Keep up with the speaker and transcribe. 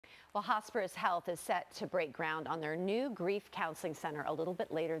Well, Hosparus Health is set to break ground on their new grief counseling center a little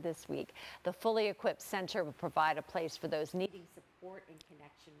bit later this week. The fully equipped center will provide a place for those needing support and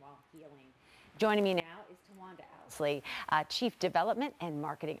connection while healing. Joining me now is Tawanda Owsley, Chief Development and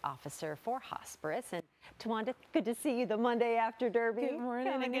Marketing Officer for Hosparus. And Tawanda, good to see you the Monday after Derby. Good morning,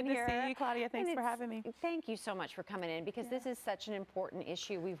 and good to see you, Claudia. Thanks for having me. Thank you so much for coming in, because this is such an important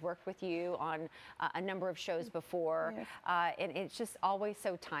issue. We've worked with you on a number of shows before, and it's just always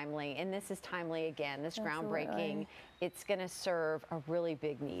so timely. And this is timely again, this groundbreaking. It's going to serve a really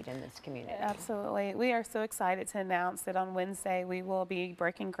big need in this community. Absolutely. We are so excited to announce that on Wednesday we will be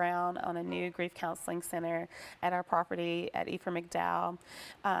breaking ground on a new grief counseling center at our property at Ephraim McDowell.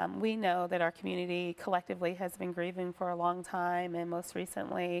 We know that our community collectively has been grieving for a long time, and most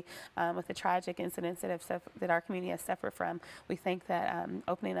recently with the tragic incidents that our community has suffered from, we think that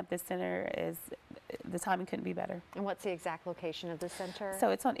opening up this center is, the timing couldn't be better. And what's the exact location of the center?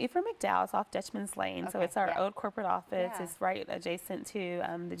 So it's on Ephraim McDowell. It's off Dutchman's Lane. So it's our old corporate office. It's right adjacent to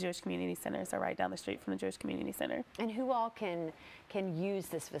the Jewish Community Center, so right down the street from the Jewish Community Center. And who all can use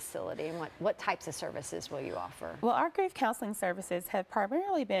this facility, and what types of services will you offer? Well, our grief counseling services have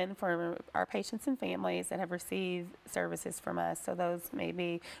primarily been for our patients and families that have received services from us. So those may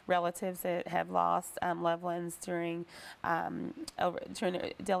be relatives that have lost loved ones during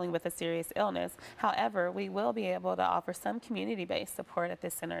dealing with a serious illness. However, we will be able to offer some community-based support at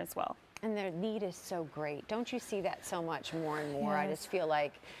this center as well. And their need is so great. Don't you see that so much more and more? Yes. I just feel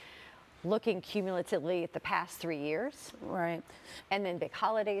like looking cumulatively at the past 3 years. Right. And then big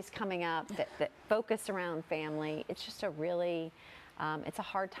holidays coming up that focus around family. It's just a really, it's a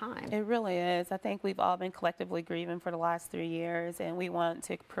hard time. It really is. I think we've all been collectively grieving for the last 3 years, and we want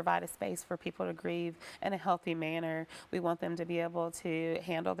to provide a space for people to grieve in a healthy manner. We want them to be able to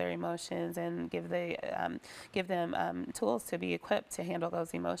handle their emotions and give them tools to be equipped to handle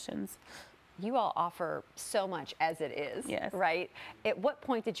those emotions. You all offer so much as it is, right? At what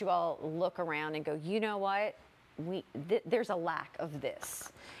point did you all look around and go, you know what? There's a lack of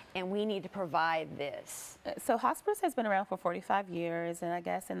this, and we need to provide this? So Hosparus has been around for 45 years, and I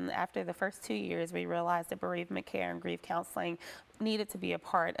guess after the first 2 years, we realized that bereavement care and grief counseling needed to be a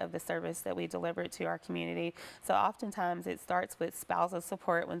part of the service that we delivered to our community. So oftentimes it starts with spousal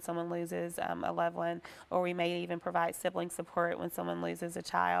support when someone loses a loved one, or we may even provide sibling support when someone loses a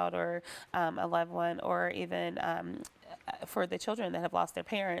child or a loved one, or even for the children that have lost their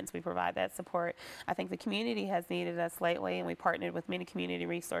parents, we provide that support. I think the community has needed us lately, and we partnered with many community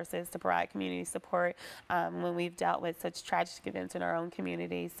resources to provide community support when we've dealt with such tragic events in our own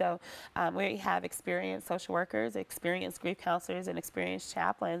community. So we have experienced social workers, experienced grief counselors, and experienced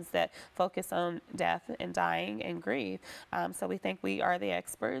chaplains that focus on death and dying and grief. So we think we are the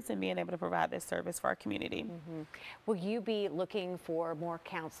experts in being able to provide this service for our community. Will you be looking for more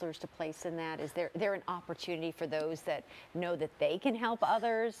counselors to place in that? Is there an opportunity for those that know that they can help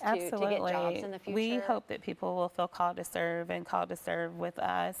others to get jobs in the future? We hope that people will feel called to serve and called to serve with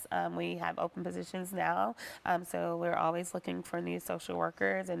us. We have open positions now, so we're always looking for new social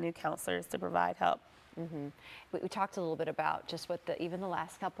workers and new counselors to provide help. We talked a little bit about just what even the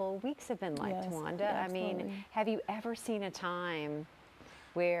last couple of weeks have been like, Tawanda. Absolutely. I mean, have you ever seen a time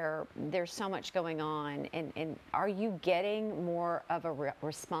where there's so much going on, and are you getting more of a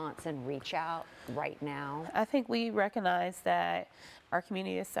response and reach out right now? I think we recognize that our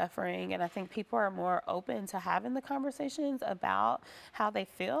community is suffering, and I think people are more open to having the conversations about how they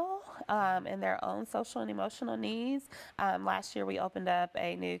feel and their own social and emotional needs. Last year we opened up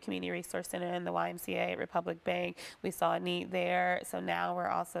a new community resource center in the YMCA at Republic Bank. We saw a need there, so now we're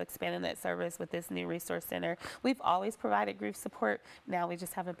also expanding that service with this new resource center. We've always provided grief support. Now we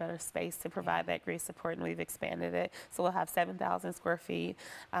just have a better space to provide that grief support, and we've expanded it. So we'll have 7,000 square feet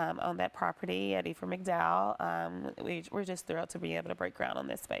on that property at Ephraim McDowell. We're just thrilled to be able to break ground on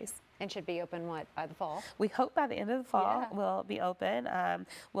this space. And should be open, what, by the fall? We hope by the end of the fall we'll be open.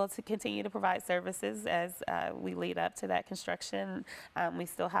 We'll continue to provide services as we lead up to that construction. We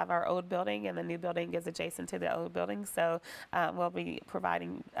still have our old building, and the new building is adjacent to the old building. So we'll be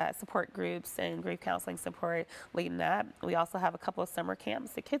providing support groups and grief counseling support leading up. We also have a couple of summer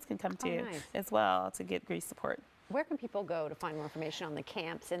camps that kids can come to as well to get grief support. Where can people go to find more information on the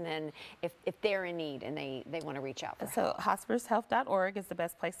camps, and then if they're in need and they want to reach out for help? So hosparushealth.org is the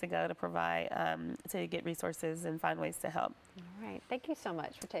best place to go to provide, to get resources and find ways to help. All right. Thank you so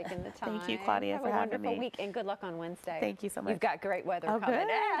much for taking the time. Thank you, Claudia, for having me. Have a wonderful week, and good luck on Wednesday. Thank you so much. You've got great weather coming.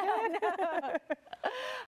 Good.